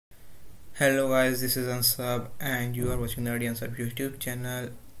Hello guys, this is Ansab and you are watching the Ansab YouTube channel,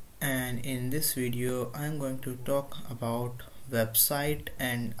 and in this video I am going to talk about website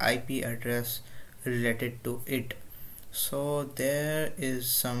and IP address related to it. So there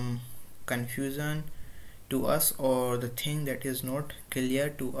is some confusion to us, or the thing that is not clear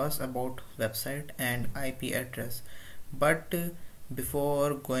to us about website and IP address. But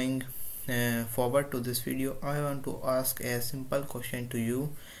before going forward to this video, I want to ask a simple question to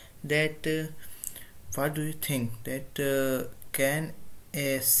you, that what do you think that can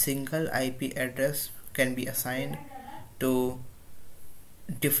a single IP address can be assigned to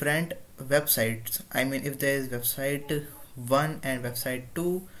different websites? I mean, if there is website 1 and website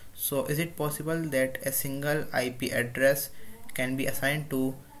 2, so is it possible that a single IP address can be assigned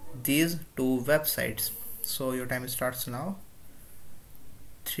to these two websites? So your time starts now.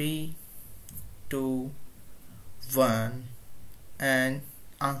 3, 2, 1, and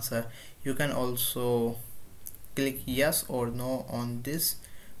answer. You can also click yes or no on this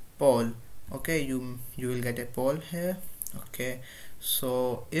poll. Okay, you will get a poll here. Okay,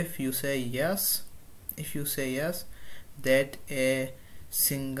 so if you say yes, that a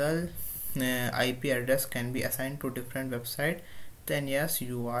single IP address can be assigned to different website, then yes,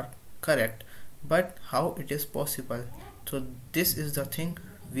 you are correct. But how it is possible? So this is the thing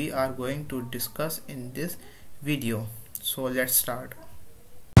we are going to discuss in this video. So let's start.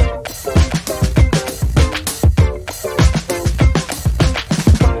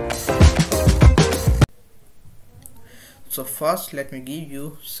 So first let me give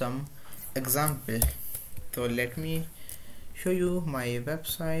you some example. So let me show you my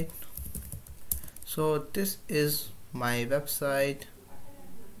website. So this is my website,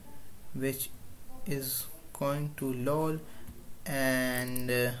 which is going to load, and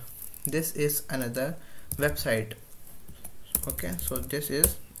this is another website. Okay, so this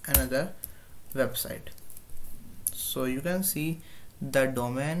is another website. So you can see the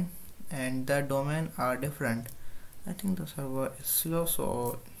domain and the domain are different. I think the server is slow,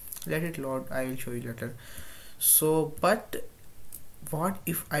 so let it load. I will show you later. So but what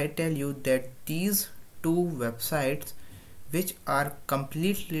if I tell you that these two websites, which are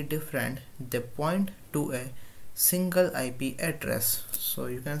completely different, they point to a single IP address? So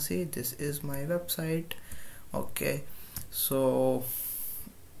you can see this is my website. Okay, so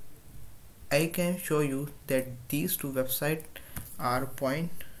I can show you that these two websites are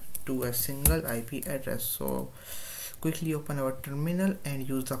point to a single IP address. So quickly open our terminal and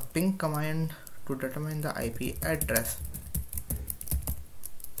use the ping command to determine the IP address.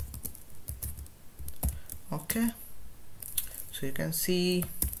 Okay, so you can see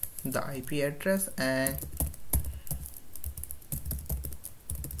the IP address, and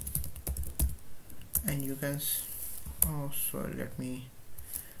you can sorry, let me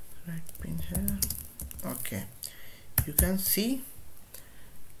write ping here. Okay, you can see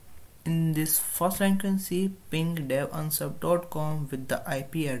in this first line, you can see ping devansab.com with the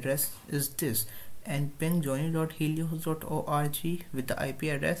IP address is this, and ping johnny.helios.org with the IP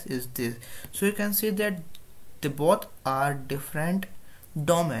address is this. So you can see that they both are different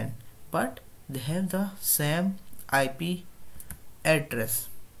domain, but they have the same IP address.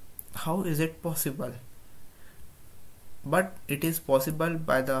 How is it possible? But it is possible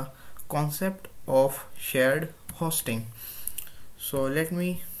by the concept of shared hosting. So let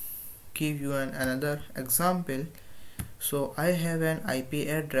me give you another example. So I have an IP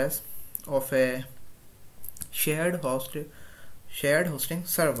address of a shared hosting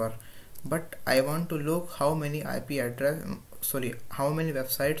server, but I want to look how many how many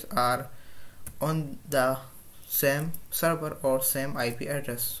websites are on the same server or same IP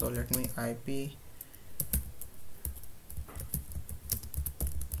address. So let me IP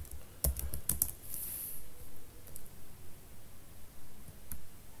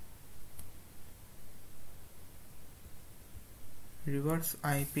reverse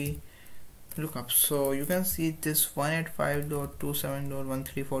IP lookup. So you can see this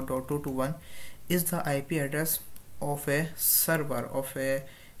 185.27.134.221 is the IP address of a server, of a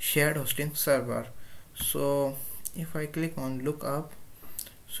shared hosting server. So if I click on lookup,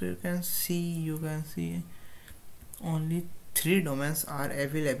 so you can see only 3 domains are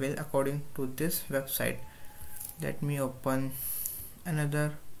available according to this website. Let me open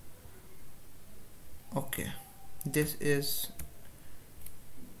another. Okay, this is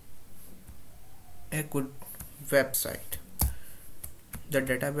a good website. The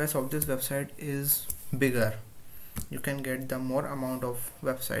database of this website is bigger. You can get the more amount of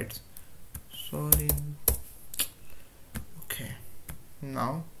websites. Sorry. Okay,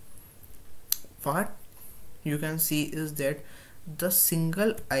 now what you can see is that the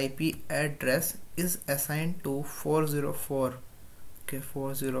single IP address is assigned to 404. Okay,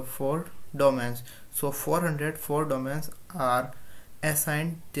 404 domains. So 404 domains are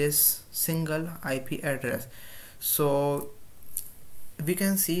assigned this single IP address. So we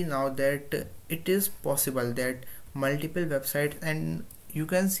can see now that it is possible that multiple websites, and you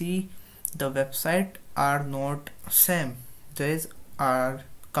can see the website are not same. These are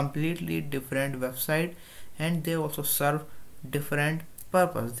completely different website, and they also serve different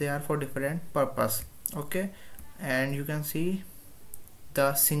purpose. They are for different purpose. Okay, and you can see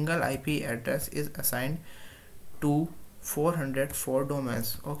the single IP address is assigned to 404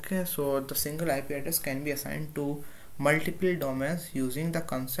 domains. Okay, so the single IP address can be assigned to multiple domains using the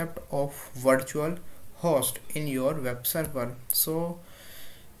concept of virtual host in your web server. So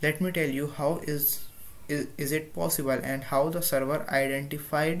let me tell you how is it possible, and how the server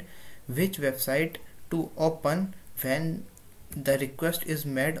identified which website to open when the request is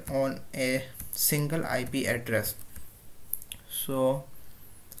made on a single IP address. So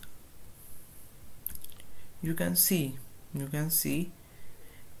you can see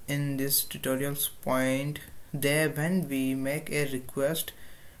in this tutorial's point there, when we make a request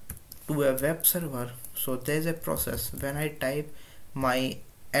to a web server, so there's a process. When I type my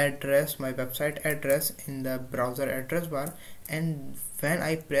address, my website address in the browser address bar, and when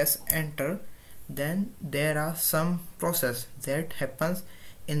I press enter, then there are some process that happens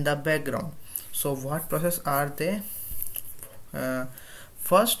in the background. So what process are they?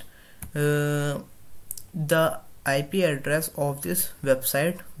 First, the IP address of this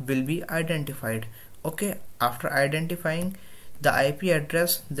website will be identified. Okay, after identifying the IP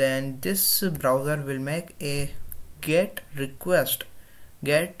address, then this browser will make a get request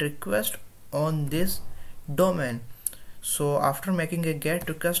on this domain. So after making a get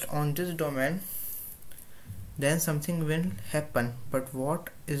request on this domain, then something will happen. But what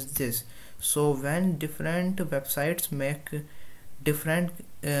is this? So when different websites make different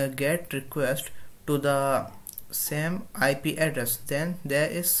get request to the same IP address, then there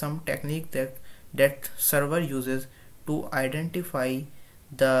is some technique that server uses to identify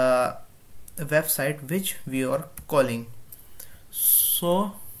the website which we are calling.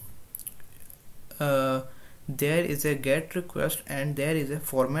 So there is a get request and there is a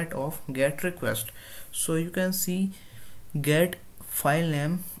format of get request. So you can see get file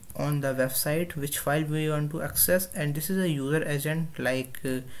name on the website, which file we want to access, and this is a user agent like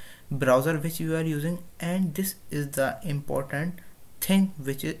browser which you are using, and this is the important thing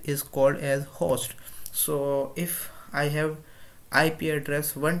which is called as host. So if I have IP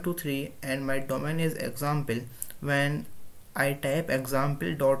address 123 and my domain is example, when I type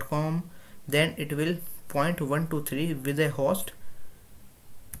example.com, then it will point 123 with a host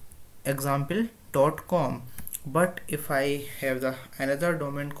example.com. But if I have the another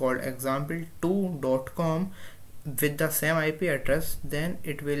domain called example2.com with the same IP address, then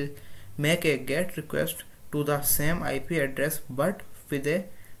it will make a get request to the same IP address but with a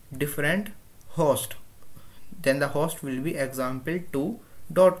different host. Then the host will be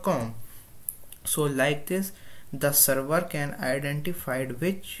example2.com. So like this, the server can identify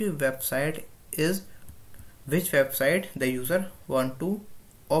which website the user want to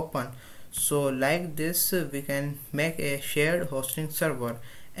open. So like this we can make a shared hosting server,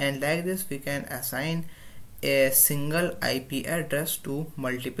 and like this we can assign a single IP address to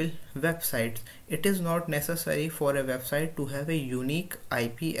multiple websites. It is not necessary for a website to have a unique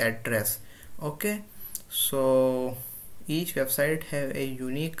IP address. Okay, so each website have a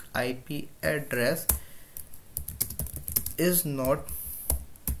unique IP address is not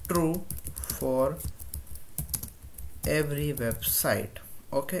true for every website.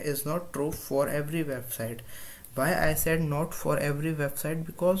 Okay, is not true for every website. Why I said not for every website?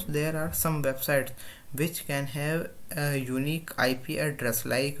 Because there are some websites which can have a unique IP address,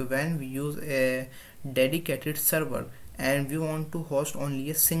 like when we use a dedicated server and we want to host only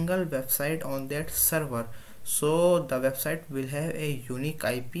a single website on that server, so the website will have a unique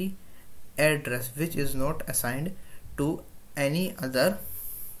IP address which is not assigned to any other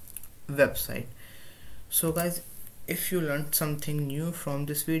website. So guys, if you learned something new from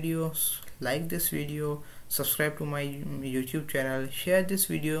this video, like this video, subscribe to my YouTube channel, share this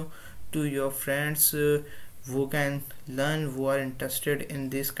video to your friends who can learn, who are interested in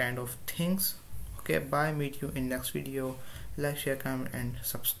this kind of things. Okay, bye, meet you in next video. Like, share, comment and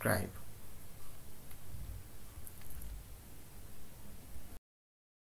subscribe.